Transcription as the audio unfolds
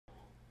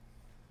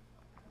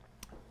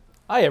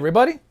Hi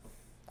everybody,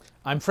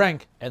 I'm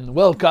Frank and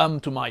welcome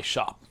to my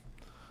shop.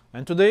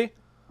 And today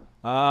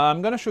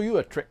I'm gonna show you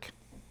a trick.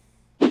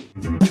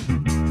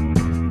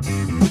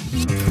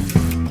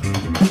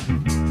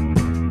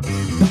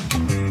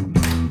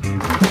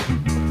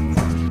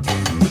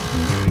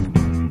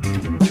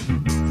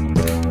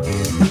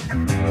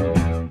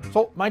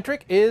 So my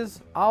trick is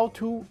how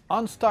to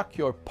unstuck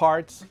your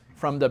parts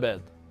from the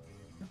bed.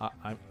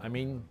 I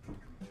mean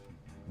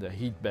the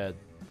heat bed.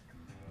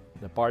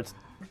 The parts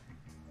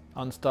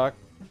unstuck.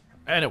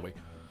 Anyway,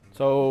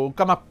 so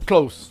come up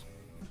close.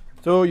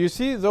 So you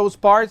see those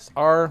parts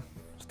are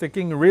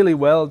sticking really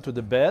well to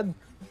the bed,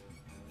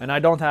 and I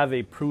don't have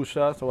a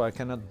Prusa, so I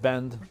cannot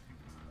bend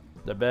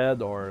the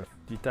bed or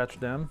detach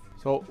them.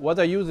 So what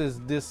I use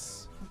is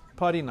this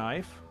putty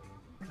knife,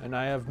 and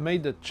I have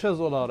made a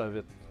chisel out of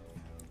it.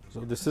 So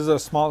this is a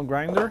small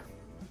grinder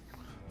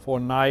for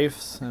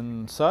knives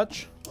and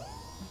such.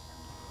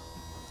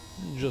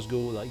 You just go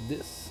like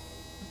this.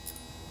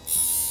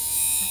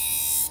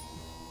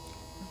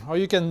 Or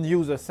you can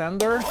use a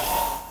sander,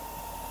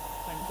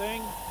 same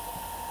thing.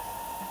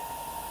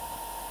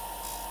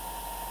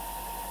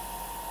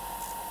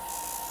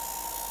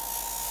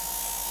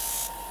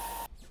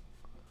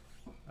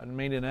 And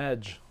made an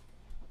edge.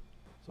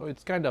 So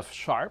it's kind of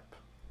sharp,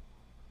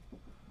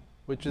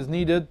 which is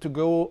needed to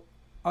go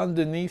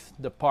underneath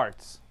the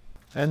parts.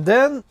 And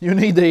then you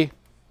need a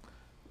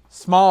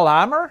small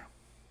hammer.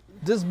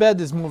 This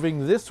bed is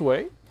moving this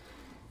way,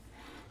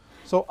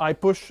 so I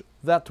push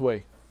that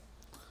way.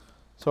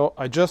 So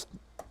I just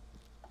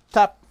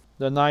tap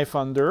the knife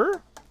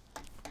under,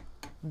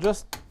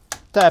 just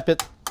tap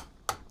it,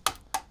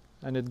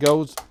 and it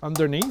goes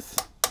underneath.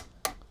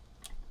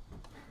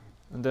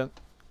 And then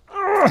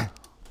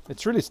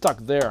it's really stuck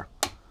there.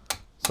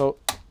 So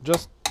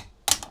just,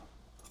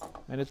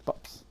 and it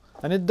pops.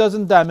 And it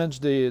doesn't damage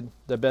the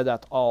bed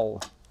at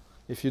all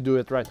if you do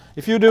it right.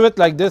 If you do it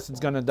like this, it's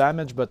gonna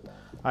damage, but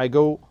I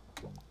go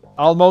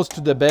almost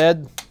to the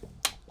bed.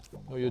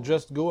 So you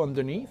just go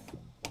underneath.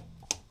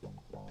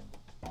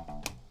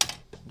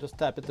 Just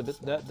tap it a bit.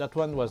 That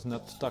one was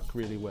not stuck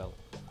really well.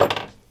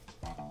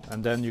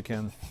 And then you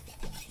can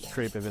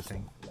scrape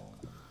everything.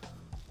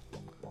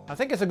 I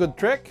think it's a good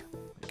trick.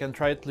 You can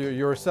try it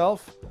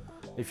yourself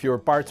if your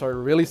parts are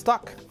really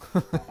stuck.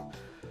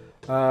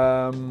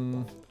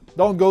 Don't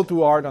go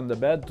too hard on the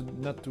bed,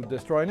 not to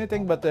destroy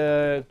anything, but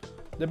the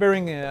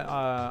bearing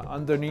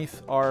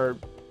underneath are,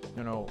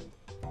 you know,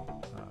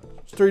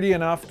 sturdy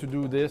enough to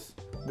do this.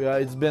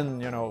 It's been,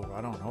 you know,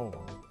 I don't know,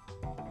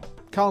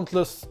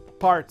 countless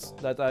parts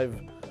that I've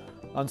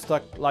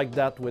unstuck like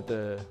that with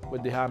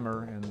the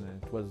hammer, and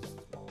it was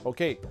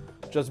okay.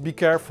 Just be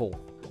careful.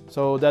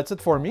 So that's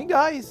it for me,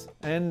 guys,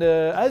 and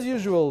as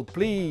usual,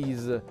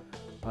 please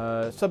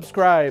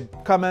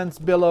subscribe, comments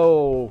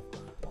below,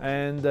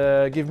 and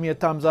give me a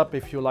thumbs up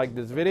if you like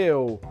this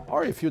video,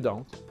 or if you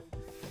don't.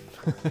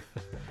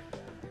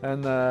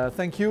 And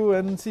thank you,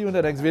 and see you in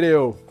the next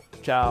video.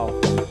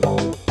 Ciao.